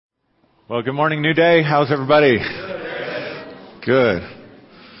Well, good morning, New Day. How's everybody? Good.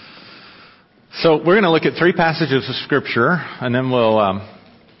 So we're going to look at three passages of Scripture, and then we'll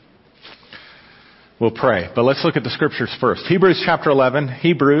pray. But let's look at the Scriptures first. Hebrews chapter 11.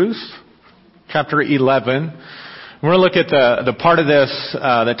 Hebrews chapter 11. We're going to look at the part of this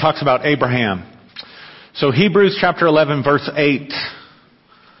that talks about Abraham. So Hebrews chapter 11, verse 8. It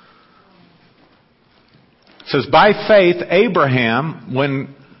says, by faith, Abraham,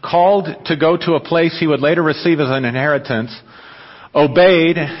 when called to go to a place he would later receive as an inheritance,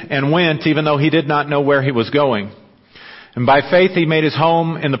 obeyed and went even though he did not know where he was going. And by faith he made his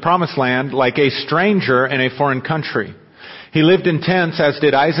home in the promised land like a stranger in a foreign country. He lived in tents as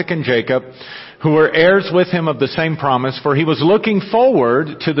did Isaac and Jacob, who were heirs with him of the same promise, for he was looking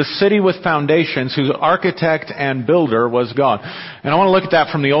forward to the city with foundations, whose architect and builder was God. And I want to look at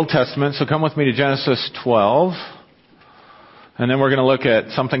that from the Old Testament, so come with me to Genesis 12. And then we're going to look at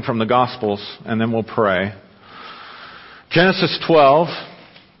something from the Gospels, and then we'll pray. Genesis 12,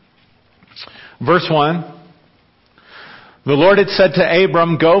 verse 1. The Lord had said to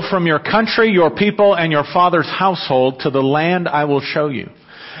Abram, go from your country, your people, and your father's household to the land I will show you.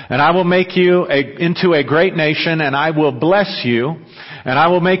 And I will make you into a great nation, and I will bless you, and I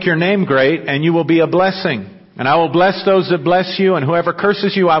will make your name great, and you will be a blessing. And I will bless those that bless you, and whoever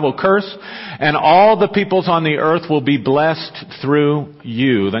curses you I will curse, and all the peoples on the earth will be blessed through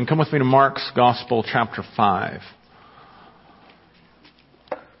you. Then come with me to Mark's Gospel, chapter 5.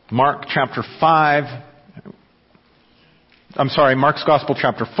 Mark's Gospel,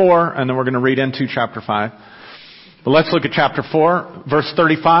 chapter 4, and then we're going to read into chapter 5. But let's look at chapter 4, verse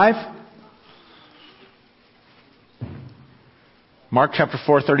 35. Mark chapter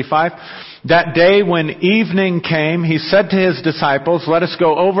 4, 35. That day when evening came, he said to his disciples, let us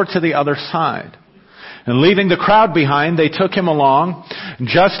go over to the other side. And leaving the crowd behind, they took him along,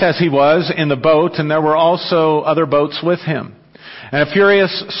 just as he was in the boat, and there were also other boats with him. And a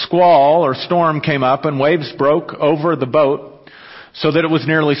furious squall or storm came up, and waves broke over the boat, so that it was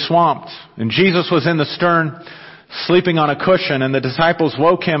nearly swamped. And Jesus was in the stern, sleeping on a cushion, and the disciples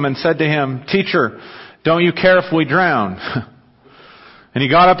woke him and said to him, Teacher, don't you care if we drown? And he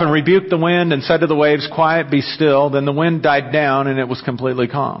got up and rebuked the wind and said to the waves, Quiet, be still. Then the wind died down and it was completely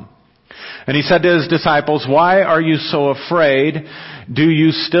calm. And he said to his disciples, Why are you so afraid? Do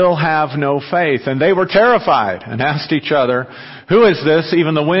you still have no faith? And they were terrified and asked each other, Who is this?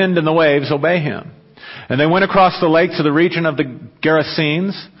 Even the wind and the waves obey him. And they went across the lake to the region of the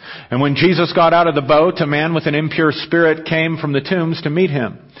Gerasenes. And when Jesus got out of the boat, a man with an impure spirit came from the tombs to meet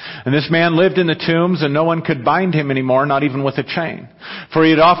him. And this man lived in the tombs, and no one could bind him anymore, not even with a chain. For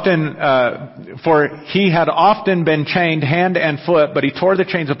he had often been chained hand and foot, but he tore the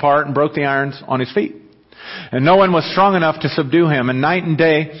chains apart and broke the irons on his feet. And no one was strong enough to subdue him. And night and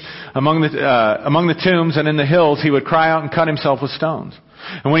day among the tombs and in the hills, he would cry out and cut himself with stones.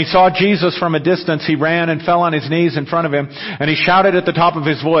 And when he saw Jesus from a distance, he ran and fell on his knees in front of him, and he shouted at the top of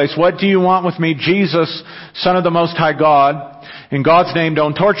his voice, What do you want with me, Jesus, Son of the Most High God? In God's name,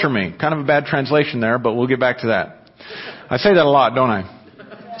 don't torture me. Kind of a bad translation there, but we'll get back to that. I say that a lot, don't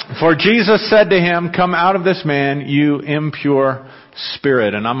I? For Jesus said to him, Come out of this man, you impure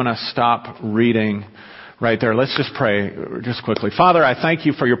spirit. And I'm going to stop reading right there. Let's just pray just quickly. Father, I thank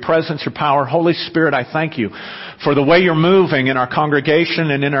you for your presence, your power. Holy Spirit, I thank you for the way you're moving in our congregation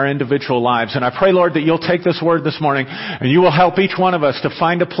and in our individual lives. And I pray, Lord, that you'll take this word this morning and you will help each one of us to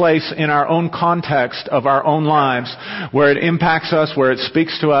find a place in our own context of our own lives where it impacts us, where it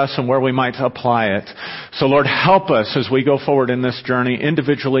speaks to us, and where we might apply it. So, Lord, help us as we go forward in this journey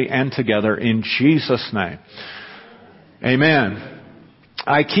individually and together in Jesus' name. Amen.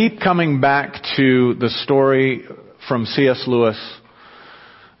 I keep coming back to the story from C.S. Lewis,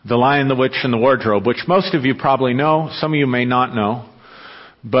 The Lion, the Witch, and the Wardrobe, which most of you probably know. Some of you may not know.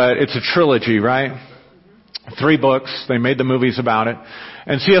 But it's a trilogy, right? 3 books. They made the movies about it.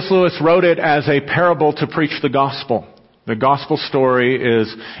 And C.S. Lewis wrote it as a parable to preach the gospel. The gospel story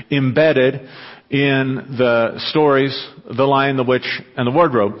is embedded in the stories, The Lion, the Witch, and the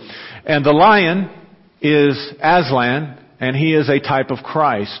Wardrobe. And the lion is Aslan, and he is a type of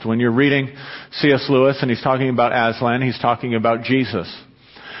Christ. When you're reading C.S. Lewis and he's talking about Aslan, he's talking about Jesus.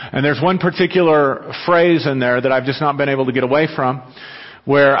 And there's one particular phrase in there that I've just not been able to get away from,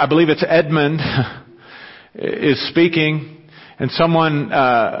 where I believe it's Edmund is speaking, and someone,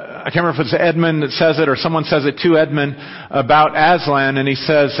 I can't remember if it's Edmund that says it or someone says it to Edmund about Aslan, and he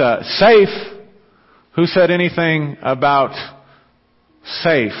says, safe. Who said anything about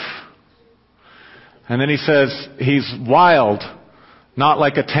safe? And then he says, he's wild, not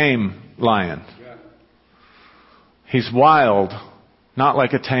like a tame lion. He's wild, not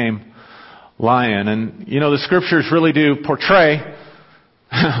like a tame lion. And, the scriptures really do portray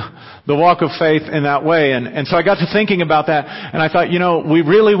the walk of faith in that way. And so I got to thinking about that, and I thought, we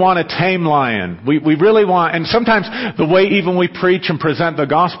really want a tame lion. We really want, and sometimes the way even we preach and present the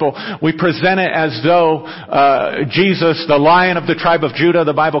gospel, we present it as though Jesus, the Lion of the tribe of Judah,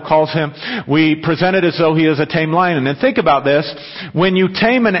 the Bible calls him, we present it as though he is a tame lion. And think about this, when you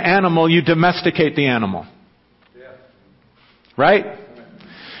tame an animal, you domesticate the animal. Right?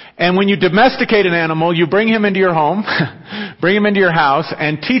 And when you domesticate an animal, you bring him into your home, bring him into your house,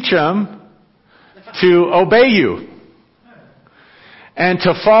 and teach him to obey you. And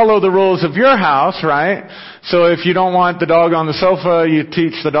to follow the rules of your house, right? So if you don't want the dog on the sofa, you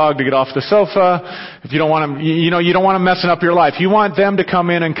teach the dog to get off the sofa. If you don't want him, you don't want him messing up your life. You want them to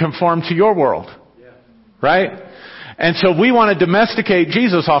come in and conform to your world. Right? And so we want to domesticate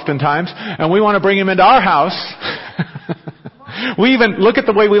Jesus oftentimes, and we want to bring him into our house. We even look at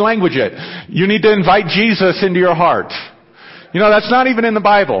the way we language it. You need to invite Jesus into your heart. That's not even in the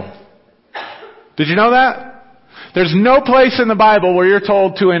Bible. Did you know that? There's no place in the Bible where you're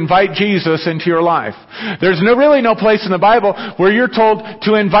told to invite Jesus into your life. There's really no place in the Bible where you're told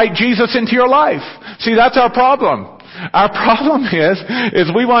to invite Jesus into your life. See, that's our problem. Our problem is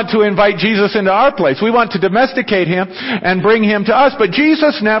we want to invite Jesus into our place. We want to domesticate him and bring him to us. But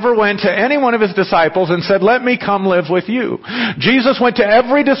Jesus never went to any one of his disciples and said, let me come live with you. Jesus went to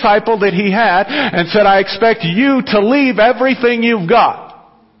every disciple that he had and said, I expect you to leave everything you've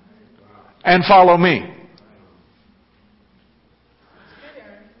got and follow me.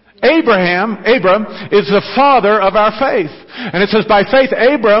 Abram is the father of our faith. And it says by faith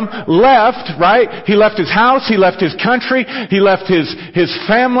Abram left, right? He left his house, he left his country, he left his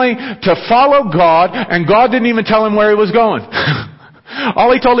family to follow God, and God didn't even tell him where he was going.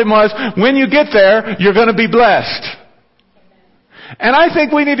 All he told him was, when you get there, you're going to be blessed. And I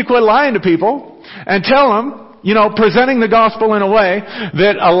think we need to quit lying to people and tell them, presenting the gospel in a way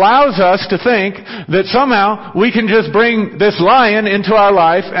that allows us to think that somehow we can just bring this lion into our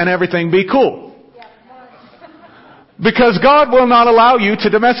life and everything be cool. Because God will not allow you to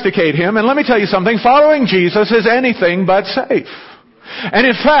domesticate him. And let me tell you something, following Jesus is anything but safe. And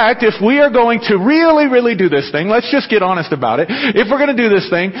in fact, if we are going to really, really do this thing, let's just get honest about it. If we're going to do this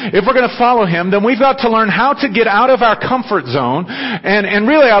thing, if we're going to follow him, then we've got to learn how to get out of our comfort zone. And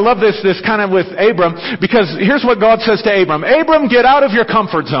really, I love this kind of with Abram, because here's what God says to Abram. Abram, get out of your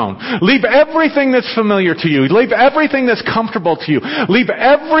comfort zone. Leave everything that's familiar to you. Leave everything that's comfortable to you. Leave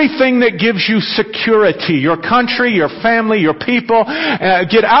everything that gives you security. Your country, your family, your people.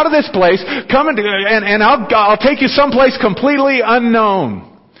 Get out of this place. Come and I'll take you someplace completely unknown.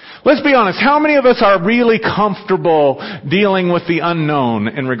 Let's be honest, how many of us are really comfortable dealing with the unknown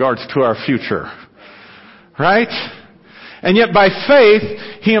in regards to our future? Right? And yet by faith,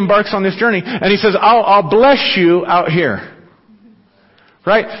 he embarks on this journey and he says, I'll bless you out here.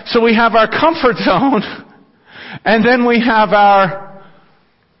 Right? So we have our comfort zone and then we have our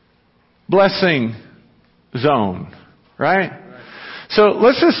blessing zone. Right? So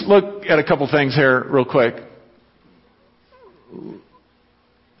let's just look at a couple things here real quick.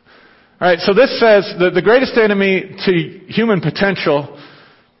 Alright, so this says that the greatest enemy to human potential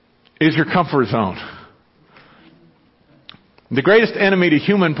is your comfort zone. The greatest enemy to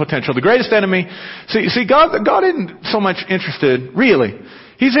human potential. The greatest enemy... See, God isn't so much interested, really.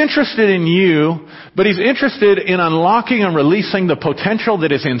 He's interested in you, but He's interested in unlocking and releasing the potential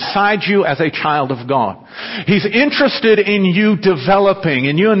that is inside you as a child of God. He's interested in you developing,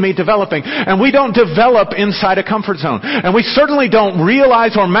 in you and me developing. And we don't develop inside a comfort zone. And we certainly don't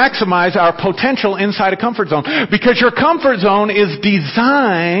realize or maximize our potential inside a comfort zone. Because your comfort zone is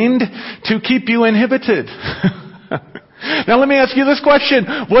designed to keep you inhibited. Now let me ask you this question.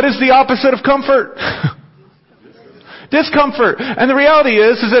 What is the opposite of comfort? Discomfort. And the reality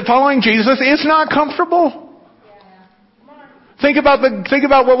is that following Jesus is not comfortable. Think about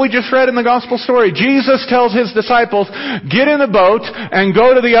what we just read in the gospel story. Jesus tells His disciples, get in the boat and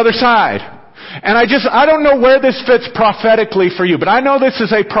go to the other side. And I don't know where this fits prophetically for you, but I know this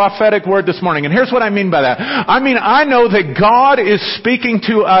is a prophetic word this morning. And here's what I mean by that. I know that God is speaking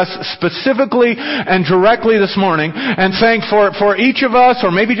to us specifically and directly this morning and saying for each of us,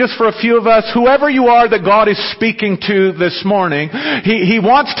 or maybe just for a few of us, whoever you are that God is speaking to this morning, He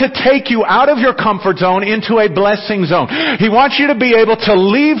wants to take you out of your comfort zone into a blessing zone. He wants you to be able to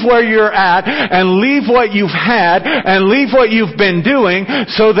leave where you're at and leave what you've had and leave what you've been doing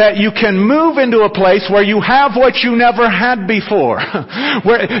so that you can move into a place where you have what you never had before.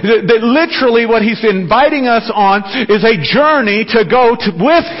 Literally what he's inviting us on is a journey to go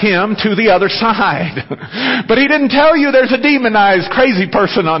with him to the other side. But he didn't tell you there's a demonized, crazy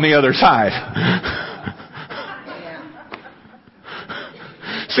person on the other side.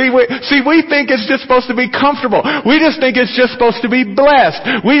 See, we think it's just supposed to be comfortable. We just think it's just supposed to be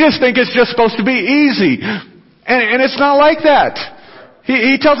blessed. We just think it's just supposed to be easy. And it's not like that.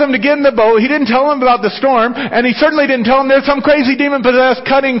 He tells them to get in the boat. He didn't tell them about the storm. And he certainly didn't tell them there's some crazy demon-possessed,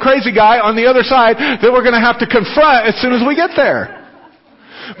 cutting, crazy guy on the other side that we're going to have to confront as soon as we get there.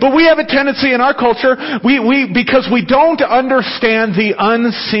 But we have a tendency in our culture, because we don't understand the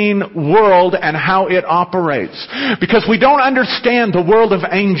unseen world and how it operates. Because we don't understand the world of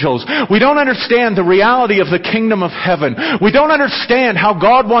angels. We don't understand the reality of the kingdom of heaven. We don't understand how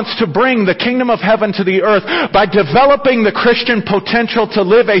God wants to bring the kingdom of heaven to the earth by developing the Christian potential to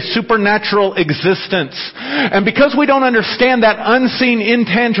live a supernatural existence. And because we don't understand that unseen,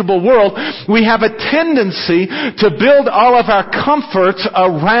 intangible world, we have a tendency to build all of our comforts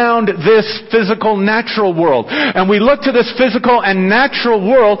around this physical, natural world. And we look to this physical and natural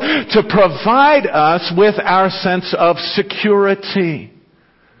world to provide us with our sense of security.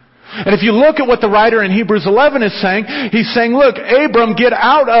 And if you look at what the writer in Hebrews 11 is saying, he's saying, look, Abram, get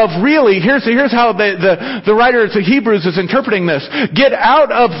out of here's how the writer of Hebrews is interpreting this. Get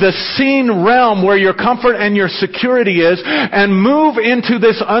out of the seen realm where your comfort and your security is and move into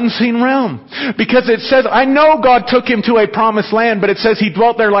this unseen realm. Because it says, I know God took him to a promised land, but it says he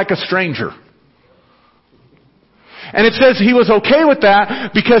dwelt there like a stranger. And it says he was okay with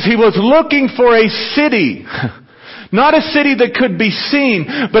that because he was looking for a city. Not a city that could be seen,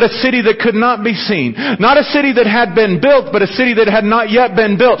 but a city that could not be seen. Not a city that had been built, but a city that had not yet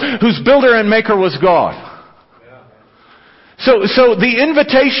been built, whose builder and maker was God. So the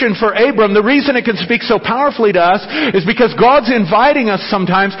invitation for Abram, the reason it can speak so powerfully to us is because God's inviting us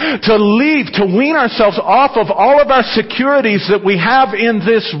sometimes to leave, to wean ourselves off of all of our securities that we have in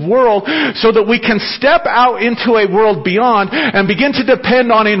this world so that we can step out into a world beyond and begin to depend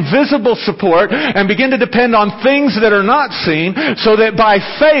on invisible support and begin to depend on things that are not seen so that by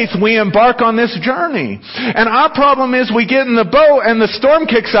faith we embark on this journey. And our problem is we get in the boat and the storm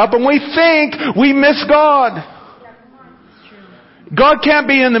kicks up and we think we miss God. God can't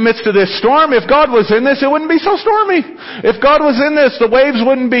be in the midst of this storm. If God was in this, it wouldn't be so stormy. If God was in this, the waves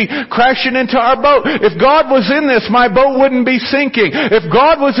wouldn't be crashing into our boat. If God was in this, my boat wouldn't be sinking. If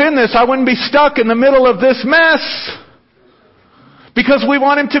God was in this, I wouldn't be stuck in the middle of this mess. Because we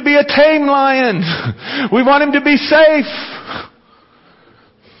want him to be a tame lion. We want him to be safe.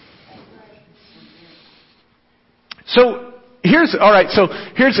 So here's a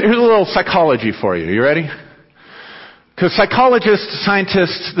little psychology for you. You ready? Because psychologists,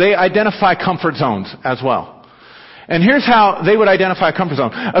 scientists, they identify comfort zones as well. And here's how they would identify a comfort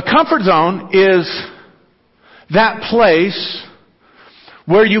zone. A comfort zone is that place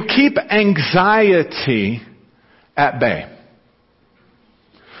where you keep anxiety at bay.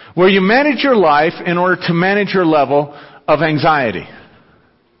 Where you manage your life in order to manage your level of anxiety.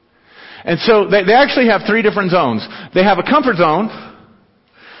 And so they actually have 3 different zones. They have a comfort zone.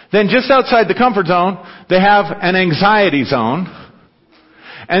 Then just outside the comfort zone, they have an anxiety zone.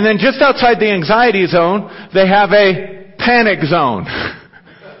 And then just outside the anxiety zone, they have a panic zone.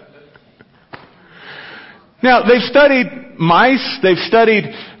 Now, they've studied mice, they've studied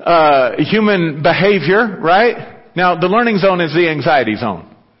human behavior, right? Now, the learning zone is the anxiety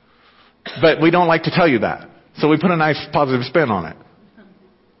zone. But we don't like to tell you that. So we put a nice positive spin on it.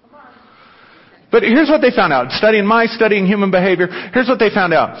 But here's what they found out. Studying mice, studying human behavior, here's what they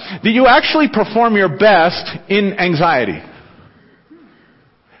found out. That you actually perform your best in anxiety.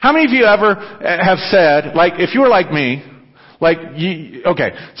 How many of you ever have said, like, if you were like me,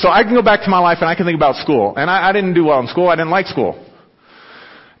 okay, so I can go back to my life and I can think about school. And I didn't do well in school. I didn't like school.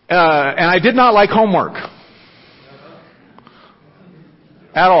 And I did not like homework.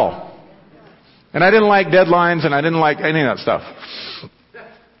 At all. And I didn't like deadlines and I didn't like any of that stuff.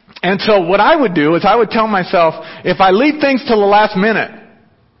 And so what I would do is I would tell myself, if I leave things till the last minute,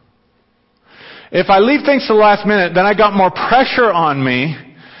 then I got more pressure on me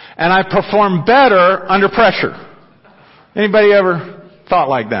and I perform better under pressure. Anybody ever thought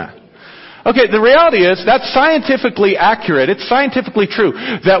like that? Okay, the reality is that's scientifically accurate. It's scientifically true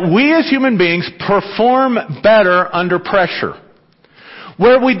that we as human beings perform better under pressure.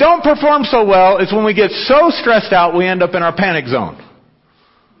 Where we don't perform so well is when we get so stressed out we end up in our panic zone.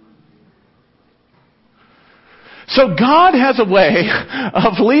 So God has a way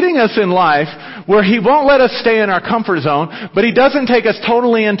of leading us in life where He won't let us stay in our comfort zone, but He doesn't take us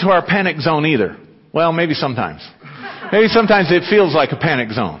totally into our panic zone either. Well, maybe sometimes. Maybe sometimes it feels like a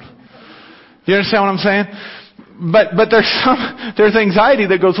panic zone. Do you understand what I'm saying? But there's anxiety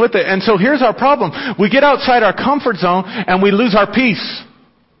that goes with it. And so here's our problem. We get outside our comfort zone and we lose our peace.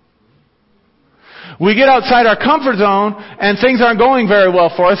 We get outside our comfort zone and things aren't going very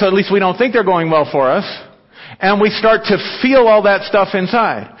well for us, or at least we don't think they're going well for us. And we start to feel all that stuff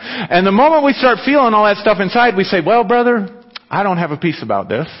inside. And the moment we start feeling all that stuff inside, we say, well, brother, I don't have a peace about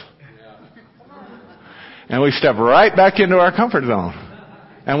this. And we step right back into our comfort zone.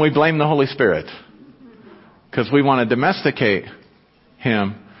 And we blame the Holy Spirit. Because we want to domesticate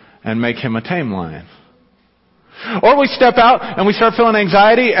Him and make Him a tame lion. Or we step out and we start feeling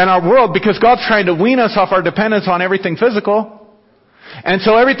anxiety in our world because God's trying to wean us off our dependence on everything physical. And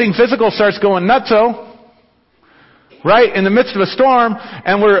so everything physical starts going nutso. Right? In the midst of a storm,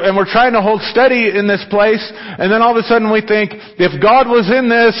 and we're trying to hold steady in this place, and then all of a sudden we think, if God was in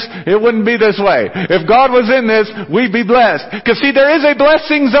this, it wouldn't be this way. If God was in this, we'd be blessed. Because see, there is a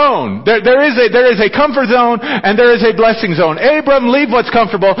blessing zone. There is a comfort zone, and there is a blessing zone. Abram, leave what's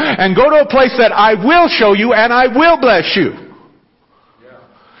comfortable, and go to a place that I will show you, and I will bless you.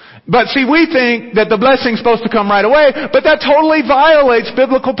 But see, we think that the blessing's supposed to come right away, but that totally violates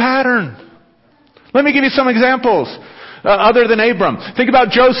biblical pattern. Let me give you some examples. Other than Abram. Think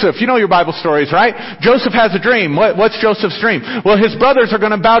about Joseph. You know your Bible stories, right? Joseph has a dream. What's Joseph's dream? Well, his brothers are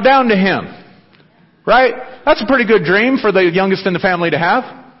going to bow down to him. Right? That's a pretty good dream for the youngest in the family to have.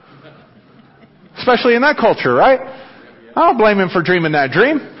 Especially in that culture, right? I don't blame him for dreaming that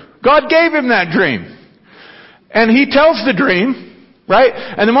dream. God gave him that dream. And he tells the dream, right?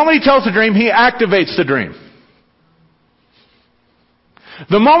 And the moment he tells the dream, he activates the dream.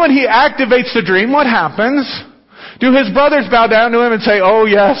 The moment he activates the dream, what happens? Do his brothers bow down to him and say, oh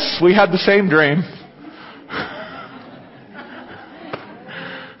yes, we had the same dream?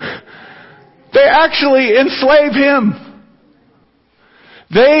 They actually enslave him.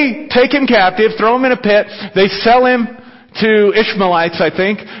 They take him captive, throw him in a pit. They sell him to Ishmaelites, I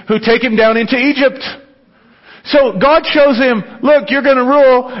think, who take him down into Egypt. So God shows him, look, you're going to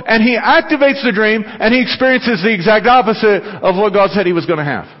rule, and he activates the dream, and he experiences the exact opposite of what God said he was going to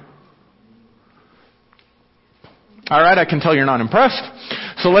have. All right, I can tell you're not impressed.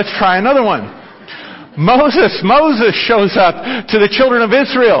 So let's try another one. Moses shows up to the children of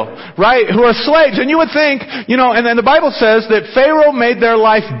Israel, right, who are slaves. And you would think, and then the Bible says that Pharaoh made their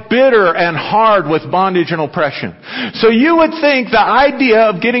life bitter and hard with bondage and oppression. So you would think the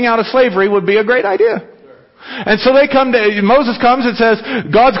idea of getting out of slavery would be a great idea. And so Moses comes and says,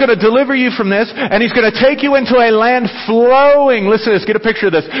 God's going to deliver you from this, and He's going to take you into a land flowing. Listen to this, get a picture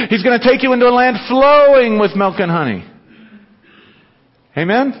of this. He's going to take you into a land flowing with milk and honey.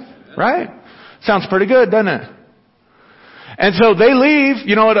 Amen? Right? Sounds pretty good, doesn't it? And so they leave,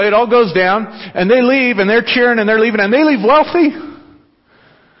 it all goes down, and they leave, and they're cheering, and they're leaving, and they leave wealthy.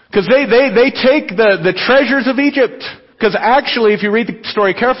 Because they take the treasures of Egypt. Because actually, if you read the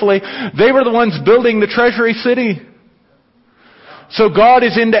story carefully, they were the ones building the treasury city. So God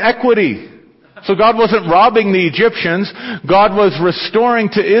is into equity. So God wasn't robbing the Egyptians. God was restoring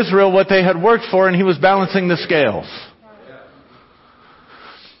to Israel what they had worked for, and He was balancing the scales.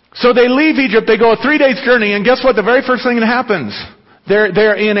 So they leave Egypt, they go a 3 days journey, and guess what? The very first thing that happens,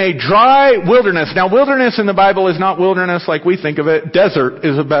 they're in a dry wilderness. Now, wilderness in the Bible is not wilderness like we think of it. Desert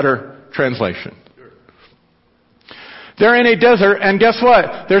is a better translation. They're in a desert, and guess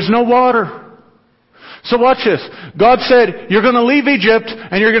what? There's no water. So watch this. God said, you're going to leave Egypt,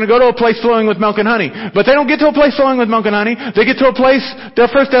 and you're going to go to a place flowing with milk and honey. But they don't get to a place flowing with milk and honey. They get to a place, their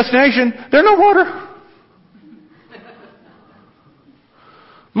first destination, there's no water.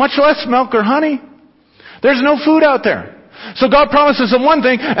 Much less milk or honey. There's no food out there. So God promises them one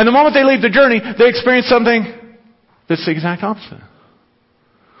thing, and the moment they leave the journey, they experience something that's the exact opposite.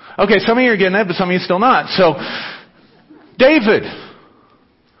 Okay, some of you are getting it, but some of you still not. So, David.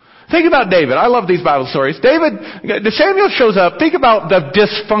 Think about David. I love these Bible stories. Samuel shows up. Think about the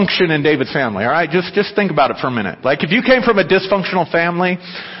dysfunction in David's family, alright? Just think about it for a minute. Like, if you came from a dysfunctional family,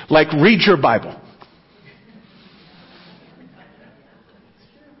 read your Bible.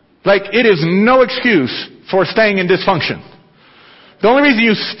 It is no excuse for staying in dysfunction. The only reason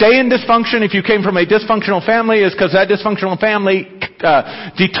you stay in dysfunction if you came from a dysfunctional family is because that dysfunctional family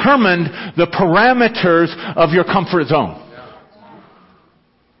determined the parameters of your comfort zone.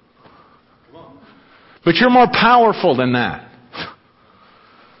 But you're more powerful than that.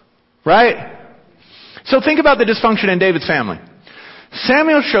 Right? So think about the dysfunction in David's family.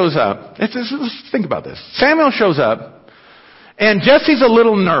 Samuel shows up. Let's think about this. Samuel shows up, and Jesse's a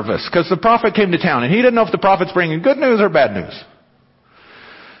little nervous because the prophet came to town, and he didn't know if the prophet's bringing good news or bad news.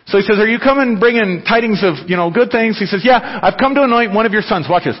 So he says, are you coming bringing tidings of, good things? He says, yeah, I've come to anoint one of your sons.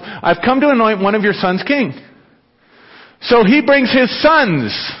 Watch this. I've come to anoint one of your sons king. So he brings his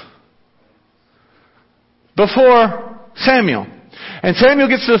sons before Samuel. And Samuel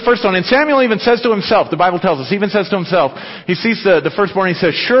gets to the first one, and Samuel even says to himself, the Bible tells us, he even says to himself, he sees the firstborn, he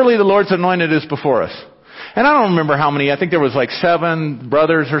says, surely the Lord's anointed is before us. And I don't remember how many, I think there was like 7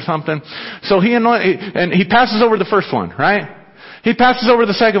 brothers or something. So and he passes over the first one, right? He passes over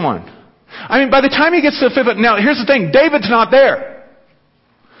the second one. I mean, by the time he gets to the 5th, now here's the thing, David's not there.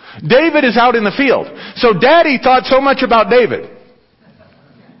 David is out in the field. So Daddy thought so much about David.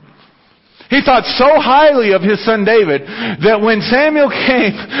 He thought so highly of his son David that when Samuel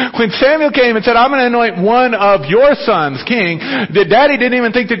came and said, I'm going to anoint one of your sons king, that Daddy didn't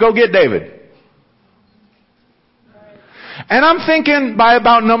even think to go get David. And I'm thinking by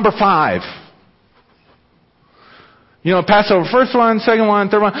about number 5. Passover, first one, second one,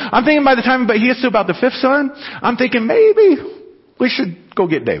 third one. I'm thinking by the time he gets to about the 5th son, I'm thinking maybe we should go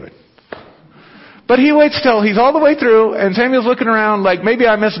get David. But he waits till he's all the way through, and Samuel's looking around like maybe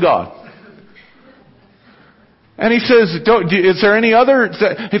I missed God. And he says, is there any other?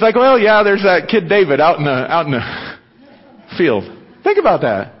 He's like, well, yeah, there's that kid David out in the field. Think about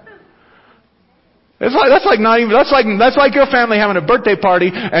that. That's like your family having a birthday party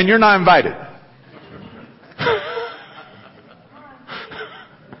and you're not invited.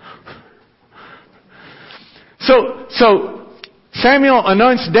 So Samuel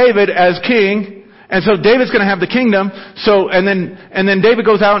anoints David as king. And so David's going to have the kingdom. And then David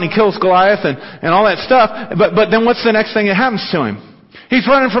goes out and he kills Goliath and all that stuff. But then what's the next thing that happens to him? He's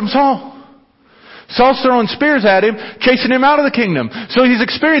running from Saul. Saul's throwing spears at him, chasing him out of the kingdom. So he's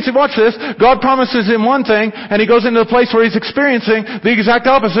experiencing, watch this, God promises him one thing, and he goes into the place where he's experiencing the exact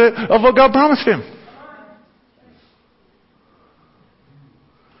opposite of what God promised him.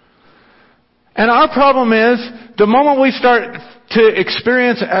 And our problem is, the moment we start to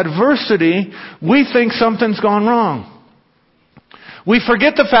experience adversity, we think something's gone wrong. We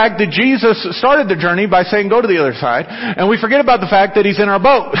forget the fact that Jesus started the journey by saying, go to the other side. And we forget about the fact that He's in our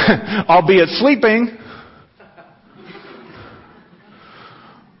boat, albeit sleeping,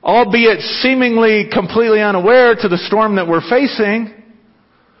 albeit seemingly completely unaware to the storm that we're facing.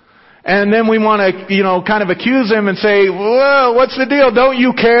 And then we want to, kind of accuse Him and say, whoa, what's the deal? Don't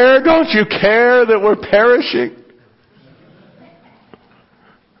you care? Don't you care that we're perishing?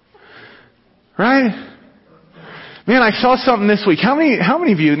 Right? Man, I saw something this week. How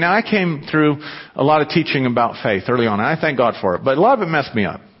many of you, now I came through a lot of teaching about faith early on, and I thank God for it, but a lot of it messed me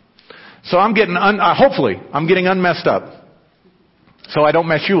up. So I'm getting, hopefully, I'm getting unmessed up. So I don't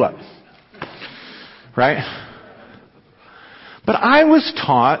mess you up. Right? But I was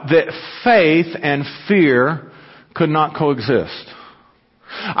taught that faith and fear could not coexist.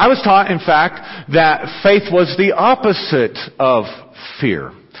 I was taught, in fact, that faith was the opposite of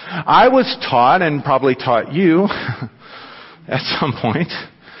fear. I was taught, and probably taught you at some point,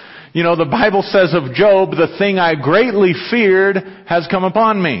 the Bible says of Job, the thing I greatly feared has come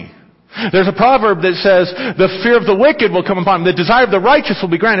upon me. There's a proverb that says, the fear of the wicked will come upon him. The desire of the righteous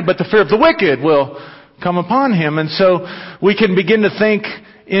will be granted, but the fear of the wicked will come upon him. And so we can begin to think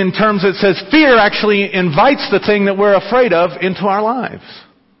in terms that says fear actually invites the thing that we're afraid of into our lives.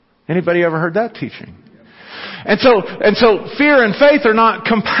 Anybody ever heard that teaching? And so fear and faith are not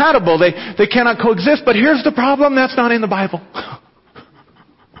compatible. They cannot coexist. But here's the problem. That's not in the Bible.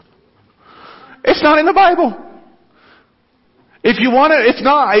 It's not in the Bible. If you want to,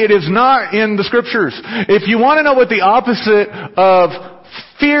 it is not in the Scriptures. If you want to know what the opposite of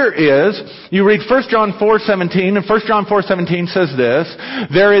fear is, you read 1 John 4:17, and 1 John 4:17 says this,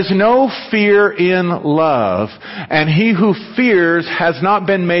 there is no fear in love, and he who fears has not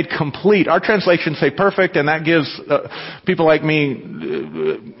been made complete. Our translations say perfect, and that gives people like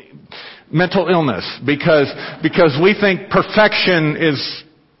me mental illness, because we think perfection is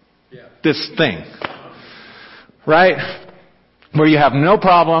this thing. Right? Where you have no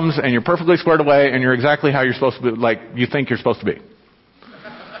problems, and you're perfectly squared away, and you're exactly how you're supposed to be, like you think you're supposed to be.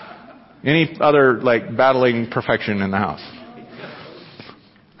 Any other, battling perfection in the house?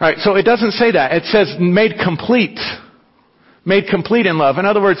 Right, so it doesn't say that. It says made complete. Made complete in love. In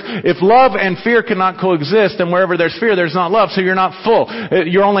other words, if love and fear cannot coexist, then wherever there's fear, there's not love. So you're not full.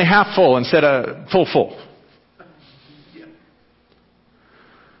 You're only half full instead of full.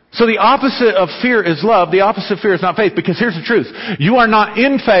 So the opposite of fear is love. The opposite of fear is not faith. Because here's the truth. You are not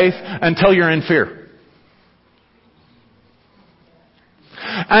in faith until you're in fear.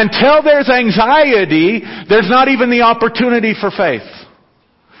 Until there's anxiety, there's not even the opportunity for faith.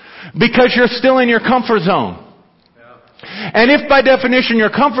 Because you're still in your comfort zone. And if by definition your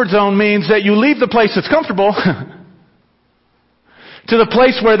comfort zone means that you leave the place that's comfortable to the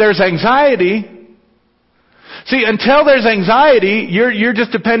place where there's anxiety. See, until there's anxiety, you're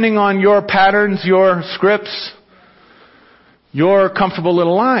just depending on your patterns, your scripts, your comfortable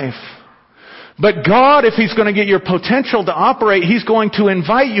little life. But God, if He's going to get your potential to operate, He's going to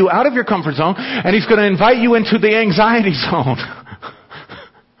invite you out of your comfort zone, and He's going to invite you into the anxiety zone.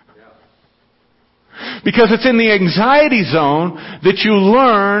 Because it's in the anxiety zone that you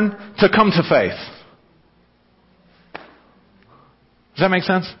learn to come to faith. Does that make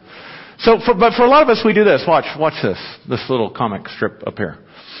sense? But for a lot of us, we do this. Watch this little comic strip up here.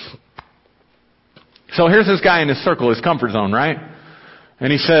 So here's this guy in his circle, his comfort zone, right?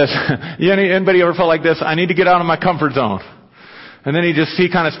 And he says, anybody ever felt like this? I need to get out of my comfort zone. And then he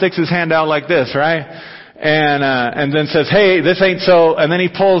kind of sticks his hand out like this, right? And then says, hey, this ain't so. And then he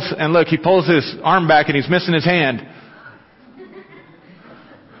pulls his arm back and he's missing his hand.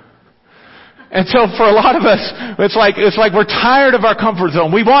 And so for a lot of us, it's like we're tired of our comfort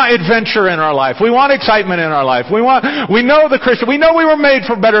zone. We want adventure in our life. We want excitement in our life. We know the Christian. We know we were made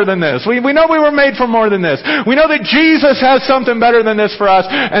for better than this. We know we were made for more than this. We know that Jesus has something better than this for us.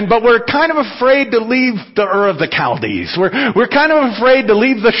 But we're kind of afraid to leave the Ur of the Chaldees. We're kind of afraid to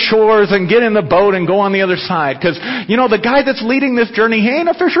leave the shores and get in the boat and go on the other side. Because, the guy that's leading this journey, he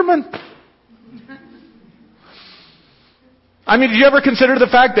ain't a fisherman. I mean, did you ever consider the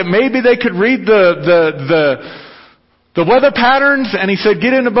fact that maybe they could read the weather patterns, and he said,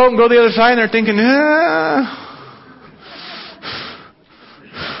 get in the boat and go the other side, and they're thinking,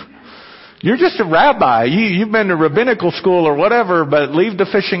 you're just a rabbi. You've been to rabbinical school or whatever, but leave the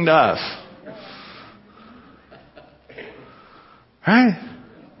fishing to us. Right?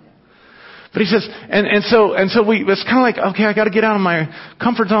 But he says, so it's kind of like, okay, I got to get out of my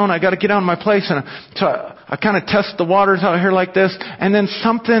comfort zone. I got to get out of my place. And so I kind of test the waters out here like this. And then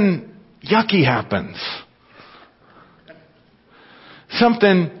something yucky happens.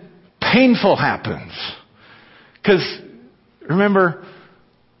 Something painful happens. Because remember,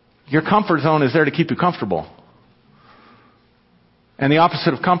 your comfort zone is there to keep you comfortable. And the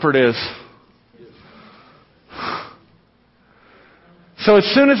opposite of comfort is, so as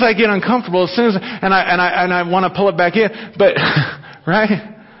soon as I get uncomfortable, and I want to pull it back in, but,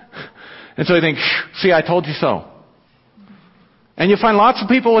 right? And so you think, see, I told you so. And you find lots of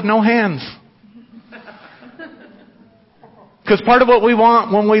people with no hands. Because part of what we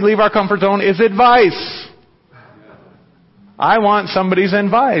want when we leave our comfort zone is advice. I want somebody's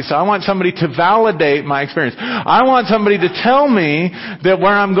advice. I want somebody to validate my experience. I want somebody to tell me that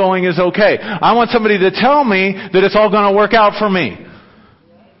where I'm going is okay. I want somebody to tell me that it's all going to work out for me.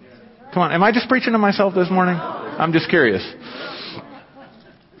 Come on, am I just preaching to myself this morning? I'm just curious.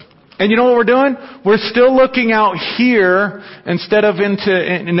 And you know what we're doing? We're still looking out here instead of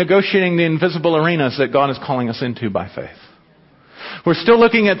into negotiating the invisible arenas that God is calling us into by faith. We're still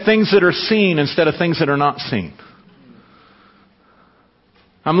looking at things that are seen instead of things that are not seen.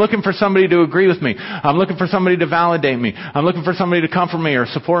 I'm looking for somebody to agree with me. I'm looking for somebody to validate me. I'm looking for somebody to comfort me or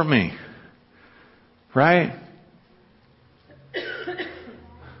support me. Right?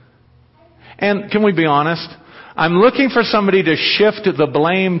 And can we be honest? I'm looking for somebody to shift the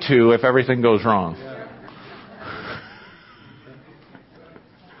blame to if everything goes wrong.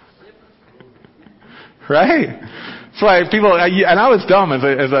 Right? That's why people, and I was dumb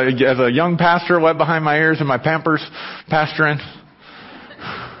as a young pastor, wet behind my ears in my Pampers pastoring.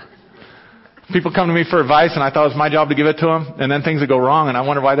 People come to me for advice and I thought it was my job to give it to them, and then things would go wrong and I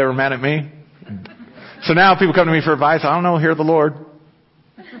wonder why they were mad at me. So now people come to me for advice, I don't know, hear the Lord.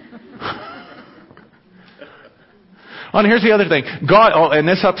 Oh, and here's the other thing. God, and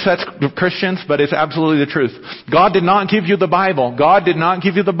this upsets Christians, but it's absolutely the truth. God did not give you the Bible. God did not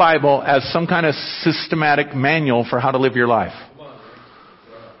give you the Bible as some kind of systematic manual for how to live your life.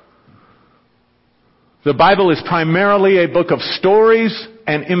 The Bible is primarily a book of stories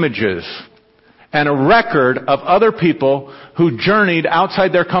and images and a record of other people who journeyed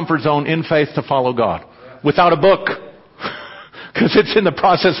outside their comfort zone in faith to follow God. Without a book. Because it's in the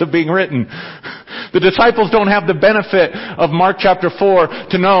process of being written. The disciples don't have the benefit of Mark chapter 4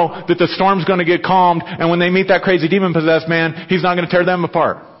 to know that the storm's going to get calmed, and when they meet that crazy demon-possessed man, he's not going to tear them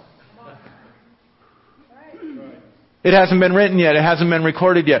apart. It hasn't been written yet. It hasn't been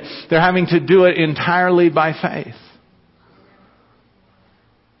recorded yet. They're having to do it entirely by faith.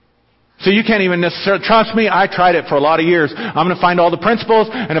 So you can't even necessarily, trust me, I tried it for a lot of years. I'm going to find all the principles,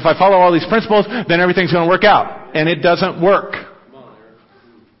 and if I follow all these principles, then everything's going to work out. And it doesn't work.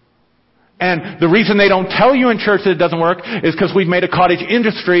 And the reason they don't tell you in church that it doesn't work is because we've made a cottage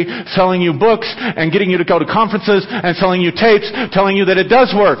industry selling you books and getting you to go to conferences and selling you tapes, telling you that it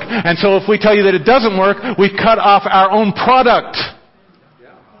does work. And so if we tell you that it doesn't work, we cut off our own product.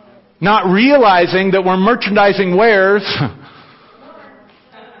 Not realizing that we're merchandising wares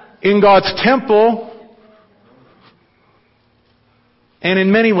in God's temple. And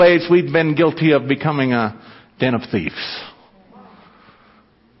in many ways, we've been guilty of becoming a den of thieves.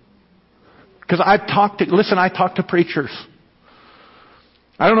 Because I talk to preachers.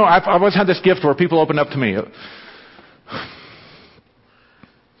 I don't know, I've always had this gift where people open up to me.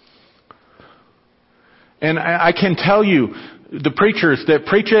 And I can tell you, the preachers that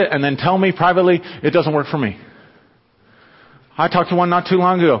preach it and then tell me privately, it doesn't work for me. I talked to one not too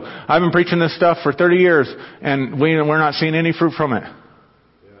long ago. I've been preaching this stuff for 30 years and we're not seeing any fruit from it.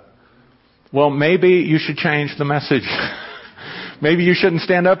 Well, maybe you should change the message. Maybe you shouldn't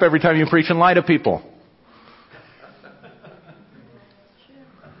stand up every time you preach and lie to people.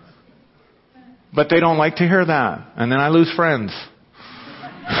 But they don't like to hear that. And then I lose friends.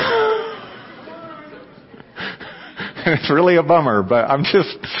 And it's really a bummer, but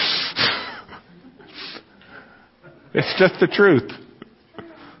it's just the truth.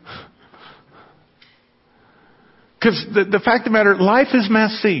 Because the fact of the matter, life is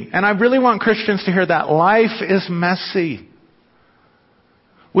messy. And I really want Christians to hear that. Life is messy.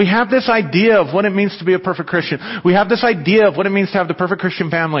 We have this idea of what it means to be a perfect Christian. We have this idea of what it means to have the perfect Christian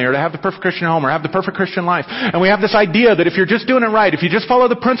family or to have the perfect Christian home or have the perfect Christian life. And we have this idea that if you're just doing it right, if you just follow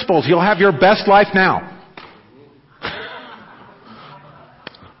the principles, you'll have your best life now.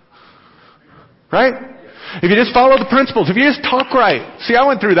 Right? If you just follow the principles, if you just talk right. See, I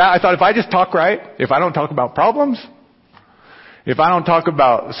went through that. I thought if I just talk right, if I don't talk about problems, if I don't talk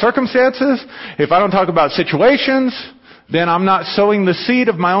about circumstances, if I don't talk about situations, then I'm not sowing the seed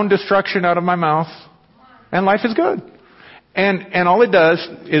of my own destruction out of my mouth. And life is good. And all it does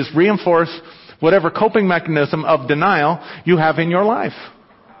is reinforce whatever coping mechanism of denial you have in your life.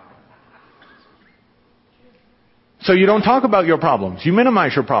 So you don't talk about your problems. You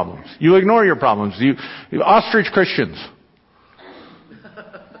minimize your problems. You ignore your problems. You ostrich Christians.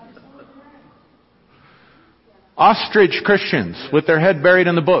 Ostrich Christians with their head buried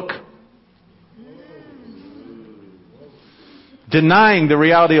in the book. Denying the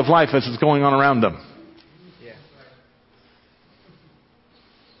reality of life as it's going on around them.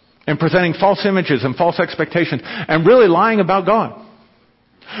 And presenting false images and false expectations. And really lying about God.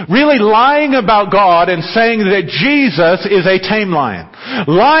 Really lying about God and saying that Jesus is a tame lion.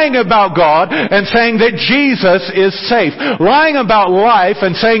 Lying about God and saying that Jesus is safe. Lying about life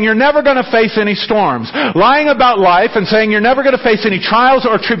and saying you're never going to face any storms. Lying about life and saying you're never going to face any trials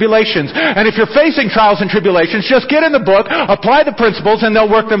or tribulations. And if you're facing trials and tribulations, just get in the book, apply the principles, and they'll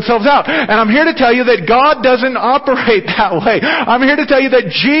work themselves out. And I'm here to tell you that God doesn't operate that way. I'm here to tell you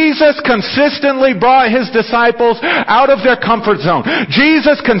that Jesus consistently brought His disciples out of their comfort zone.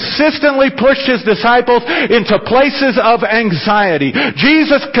 Jesus consistently pushed His disciples into places of anxiety.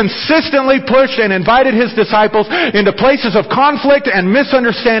 Jesus consistently pushed and invited His disciples into places of conflict and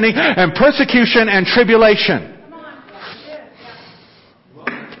misunderstanding and persecution and tribulation.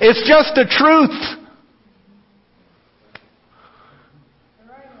 It's just the truth.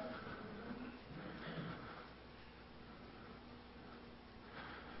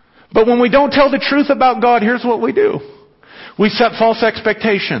 But when we don't tell the truth about God, here's what we do. We set false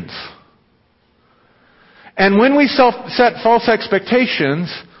expectations. And when we set false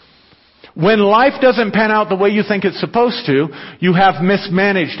expectations, when life doesn't pan out the way you think it's supposed to, you have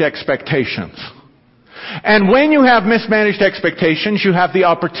mismanaged expectations. And when you have mismanaged expectations, you have the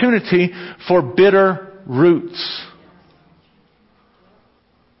opportunity for bitter roots.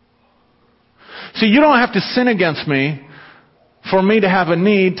 See, you don't have to sin against me for me to have a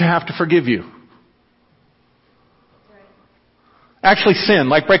need to have to forgive you. Actually sin,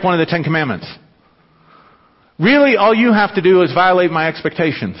 like break one of the 10 Commandments. Really, all you have to do is violate my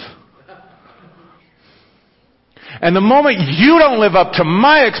expectations. And the moment you don't live up to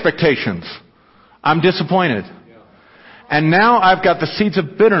my expectations, I'm disappointed. And now I've got the seeds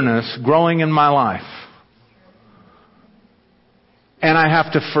of bitterness growing in my life. And I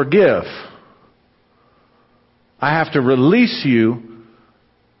have to forgive. I have to release you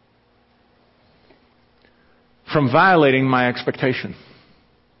from violating my expectation.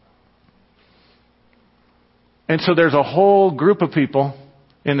 And so there's a whole group of people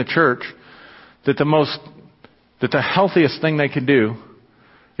in the church that the healthiest thing they can do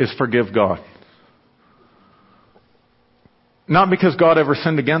is forgive God. Not because God ever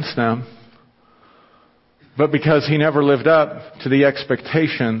sinned against them, but because He never lived up to the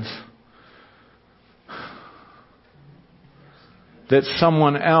expectations that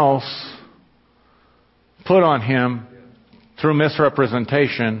someone else put on him through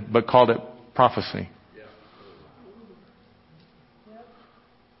misrepresentation, but called it prophecy.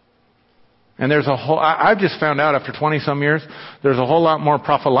 And there's I've just found out after 20 some years, there's a whole lot more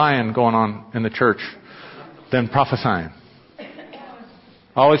prophesying going on in the church than prophesying.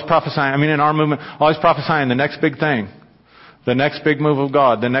 Always prophesying. I mean, in our movement, always prophesying the next big thing, the next big move of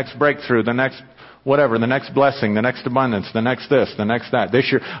God, the next breakthrough, the next whatever, the next blessing, the next abundance, the next this, the next that,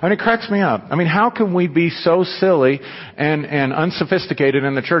 this year. I mean, it cracks me up. I mean, how can we be so silly and unsophisticated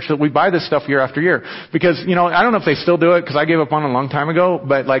in the church that we buy this stuff year after year? Because, I don't know if they still do it because I gave up on it a long time ago,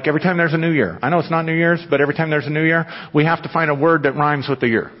 but like every time there's a new year, I know it's not New Year's, but every time there's a new year, we have to find a word that rhymes with the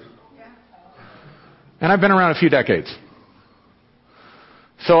year. And I've been around a few decades.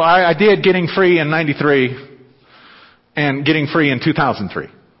 So I did Getting Free in 93 and Getting Free in 2003.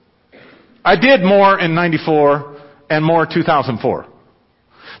 I did more in 94 and more 2004.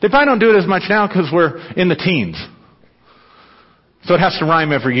 They probably don't do it as much now because we're in the teens. So it has to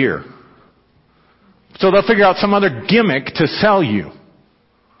rhyme every year. So they'll figure out some other gimmick to sell you.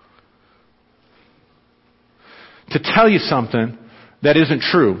 To tell you something that isn't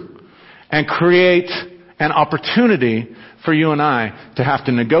true. And create an opportunity for you and I to have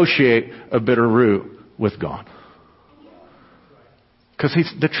to negotiate a bitter root with God. Because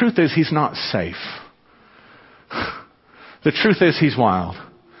the truth is, He's not safe. The truth is, He's wild.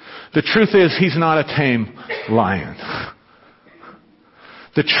 The truth is, He's not a tame lion.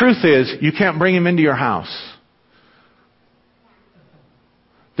 The truth is, you can't bring Him into your house.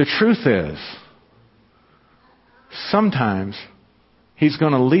 The truth is, sometimes He's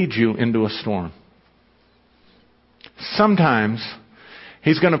going to lead you into a storm. Sometimes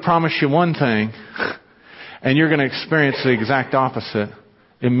He's going to promise you one thing, and you're going to experience the exact opposite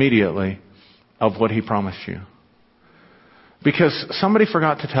immediately of what He promised you. Because somebody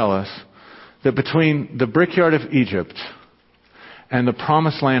forgot to tell us that between the brickyard of Egypt and the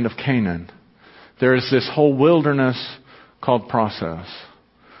promised land of Canaan, there is this whole wilderness called process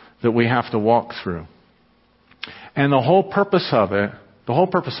that we have to walk through. And the whole purpose of it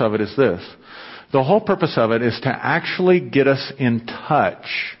is this. The whole purpose of it is to actually get us in touch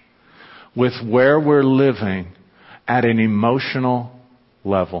with where we're living at an emotional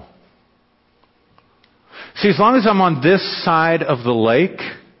level. See, as long as I'm on this side of the lake,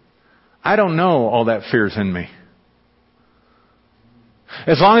 I don't know all that fear's in me.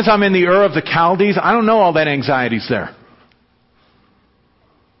 As long as I'm in the Ur of the Chaldees, I don't know all that anxiety's there.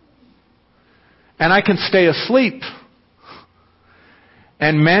 And I can stay asleep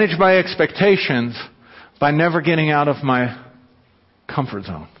and manage my expectations by never getting out of my comfort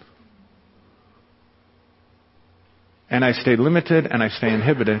zone. And I stay limited and I stay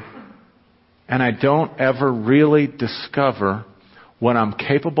inhibited. And I don't ever really discover what I'm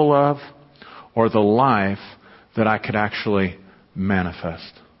capable of or the life that I could actually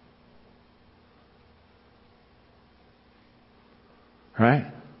manifest.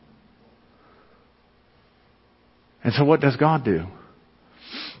 Right? And so what does God do?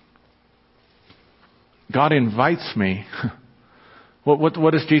 God invites me.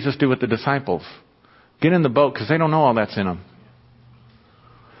 What does Jesus do with the disciples? Get in the boat because they don't know all that's in them.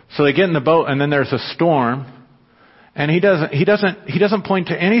 So they get in the boat and then there's a storm, and he doesn't point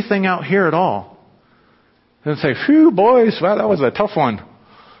to anything out here at all. He doesn't say, "Phew, boys, wow, that was a tough one.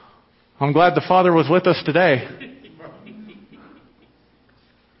 I'm glad the Father was with us today."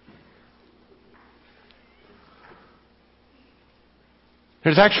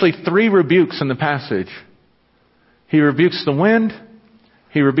 There's actually 3 rebukes in the passage. He rebukes the wind,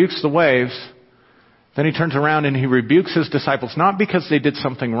 He rebukes the waves, then He turns around and He rebukes His disciples, not because they did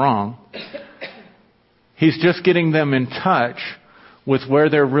something wrong. He's just getting them in touch with where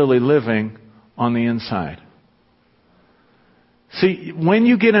they're really living on the inside. See, when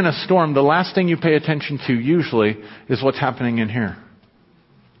you get in a storm, the last thing you pay attention to usually is what's happening in here.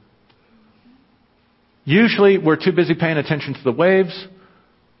 Usually we're too busy paying attention to the waves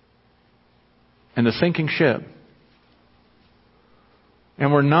and the sinking ship.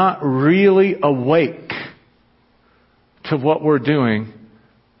 And we're not really awake to what we're doing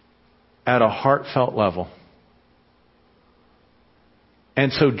at a heartfelt level.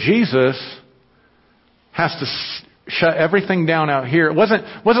 And so Jesus has to shut everything down out here. It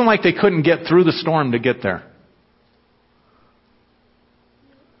wasn't like they couldn't get through the storm to get there.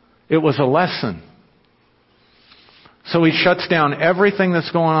 It was a lesson. So He shuts down everything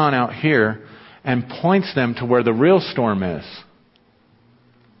that's going on out here and points them to where the real storm is.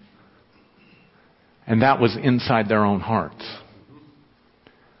 And that was inside their own hearts.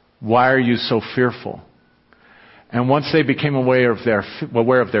 Why are you so fearful? And once they became aware of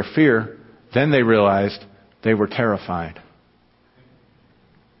their fear, then they realized they were terrified.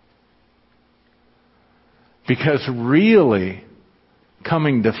 Because really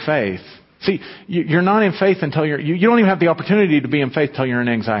coming to faith, see, you're not in faith until you don't even have the opportunity to be in faith until you're in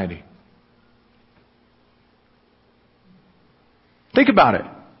anxiety. Think about it.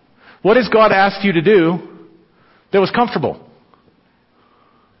 What has God asked you to do that was comfortable?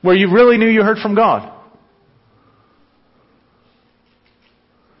 Where you really knew you heard from God?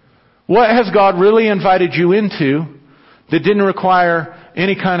 What has God really invited you into that didn't require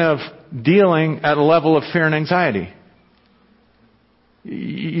any kind of dealing at a level of fear and anxiety?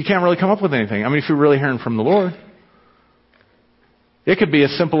 You can't really come up with anything. I mean, if you're really hearing from the Lord. It could be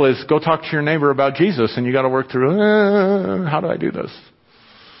as simple as go talk to your neighbor about Jesus and you got to work through, how do I do this?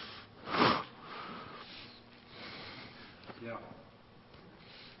 Yeah.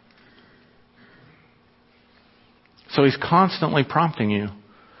 So He's constantly prompting you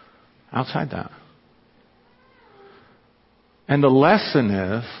outside that. And the lesson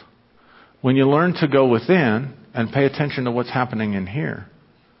is, when you learn to go within and pay attention to what's happening in here.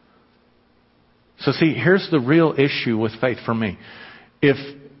 So see, here's the real issue with faith for me. If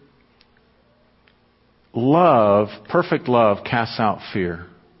love, perfect love, casts out fear,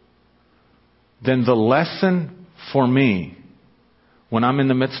 then the lesson for me, when I'm in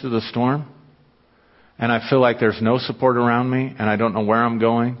the midst of the storm, and I feel like there's no support around me, and I don't know where I'm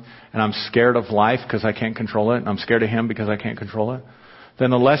going, and I'm scared of life because I can't control it, and I'm scared of Him because I can't control it,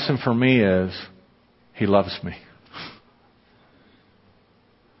 then the lesson for me is, He loves me.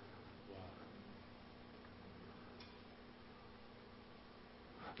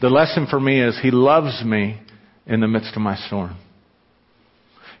 The lesson for me is He loves me in the midst of my storm.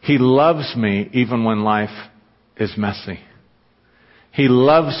 He loves me even when life is messy. He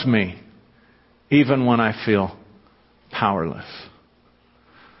loves me even when I feel powerless.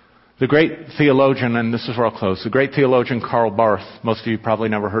 The great theologian, and this is where I'll close, the great theologian Karl Barth, most of you probably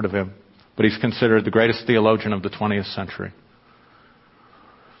never heard of him, but he's considered the greatest theologian of the 20th century.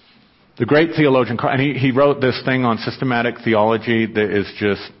 The great theologian, and he wrote this thing on systematic theology that is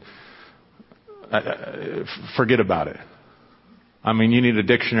just, forget about it. I mean, you need a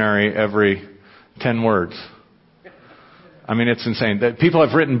dictionary every 10 words. I mean, it's insane. People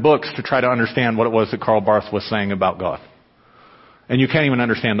have written books to try to understand what it was that Karl Barth was saying about God. And you can't even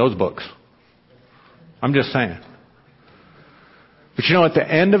understand those books. I'm just saying. But you know, at the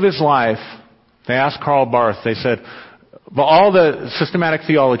end of his life, they asked Karl Barth, they said, but all the systematic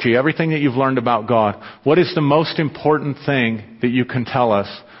theology, everything that you've learned about God, what is the most important thing that you can tell us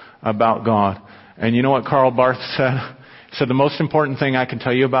about God? And you know what Karl Barth said? He said, the most important thing I can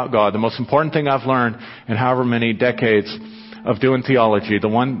tell you about God, the most important thing I've learned in however many decades of doing theology, the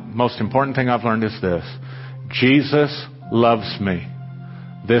one most important thing I've learned is this: Jesus loves me.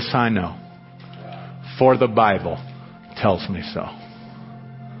 This I know, for the Bible tells me so.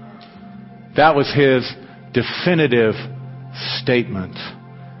 That was his definitive statement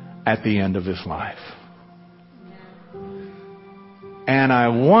at the end of his life. And I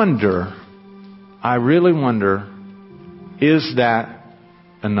really wonder, is that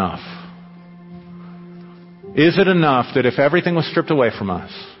enough? Is it enough that if everything was stripped away from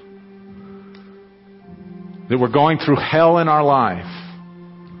us, that we're going through hell in our life,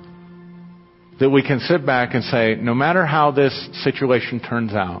 that we can sit back and say, no matter how this situation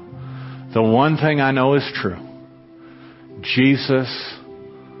turns out, the one thing I know is true: Jesus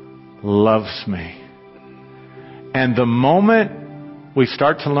loves me. And the moment we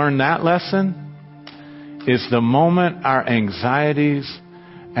start to learn that lesson is the moment our anxieties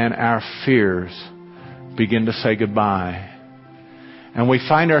and our fears begin to say goodbye. And we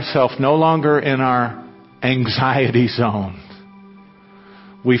find ourselves no longer in our anxiety zone.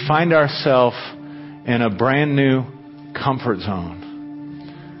 We find ourselves in a brand new comfort zone.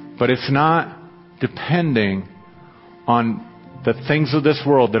 But it's not depending on the things of this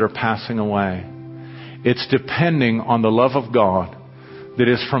world that are passing away. It's depending on the love of God that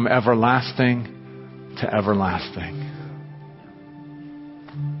is from everlasting to everlasting.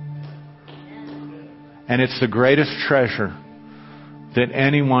 And it's the greatest treasure that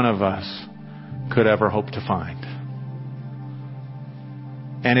any one of us could ever hope to find.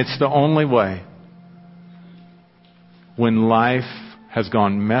 And it's the only way, when life has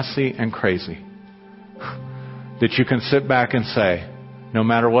gone messy and crazy, that you can sit back and say, no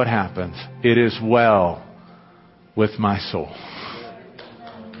matter what happens, it is well with my soul.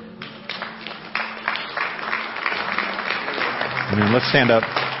 I mean, let's stand up.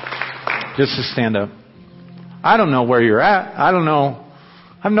 Just to stand up. I don't know where you're at. I don't know.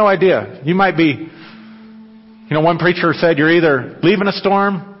 I have no idea. You might be You know, one preacher said you're either leaving a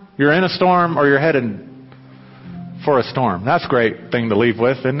storm, you're in a storm, or you're headed for a storm. That's a great thing to leave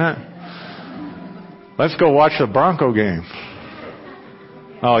with, isn't it? Let's go watch the Bronco game.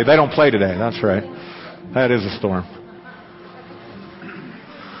 Oh, they don't play today. That's right. That is a storm.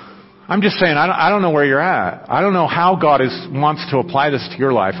 I'm just saying, I don't know where you're at. I don't know how God wants to apply this to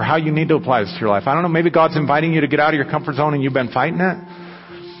your life, or how you need to apply this to your life. I don't know. Maybe God's inviting you to get out of your comfort zone and you've been fighting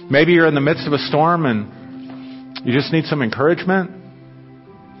it. Maybe you're in the midst of a storm and you just need some encouragement.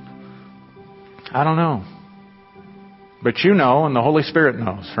 I don't know. But you know, and the Holy Spirit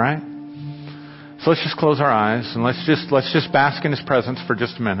knows, right? So let's just close our eyes and let's just bask in His presence for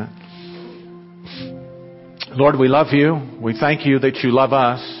just a minute. Lord, we love you. We thank you that you love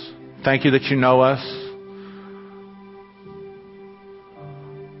us. Thank you that you know us.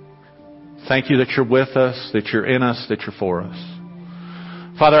 Thank you that you're with us, that you're in us, that you're for us.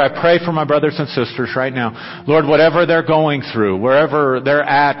 Father, I pray for my brothers and sisters right now. Lord, whatever they're going through, wherever they're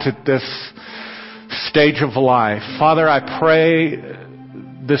at this stage of life, Father, I pray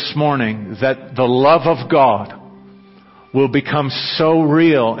this morning that the love of God will become so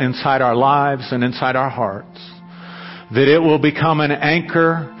real inside our lives and inside our hearts that it will become an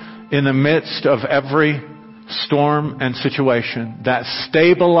anchor in the midst of every storm and situation that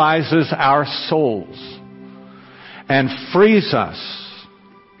stabilizes our souls and frees us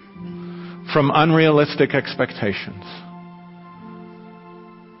from unrealistic expectations.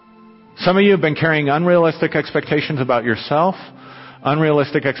 Some of you have been carrying unrealistic expectations about yourself,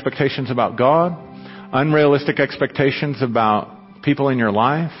 unrealistic expectations about God, unrealistic expectations about people in your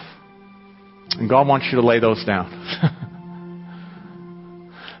life, and God wants you to lay those down.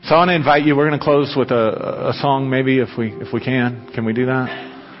 So I want to invite you. We're going to close with a song, maybe, if we can. Can we do that?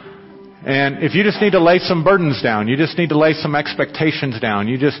 And if you just need to lay some burdens down, you just need to lay some expectations down.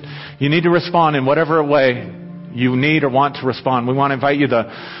 You need to respond in whatever way you need or want to respond. We want to invite you.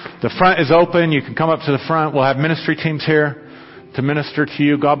 The front is open. You can come up to the front. We'll have ministry teams here to minister to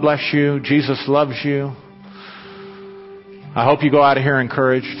you. God bless you. Jesus loves you. I hope you go out of here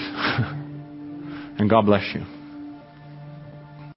encouraged. And God bless you.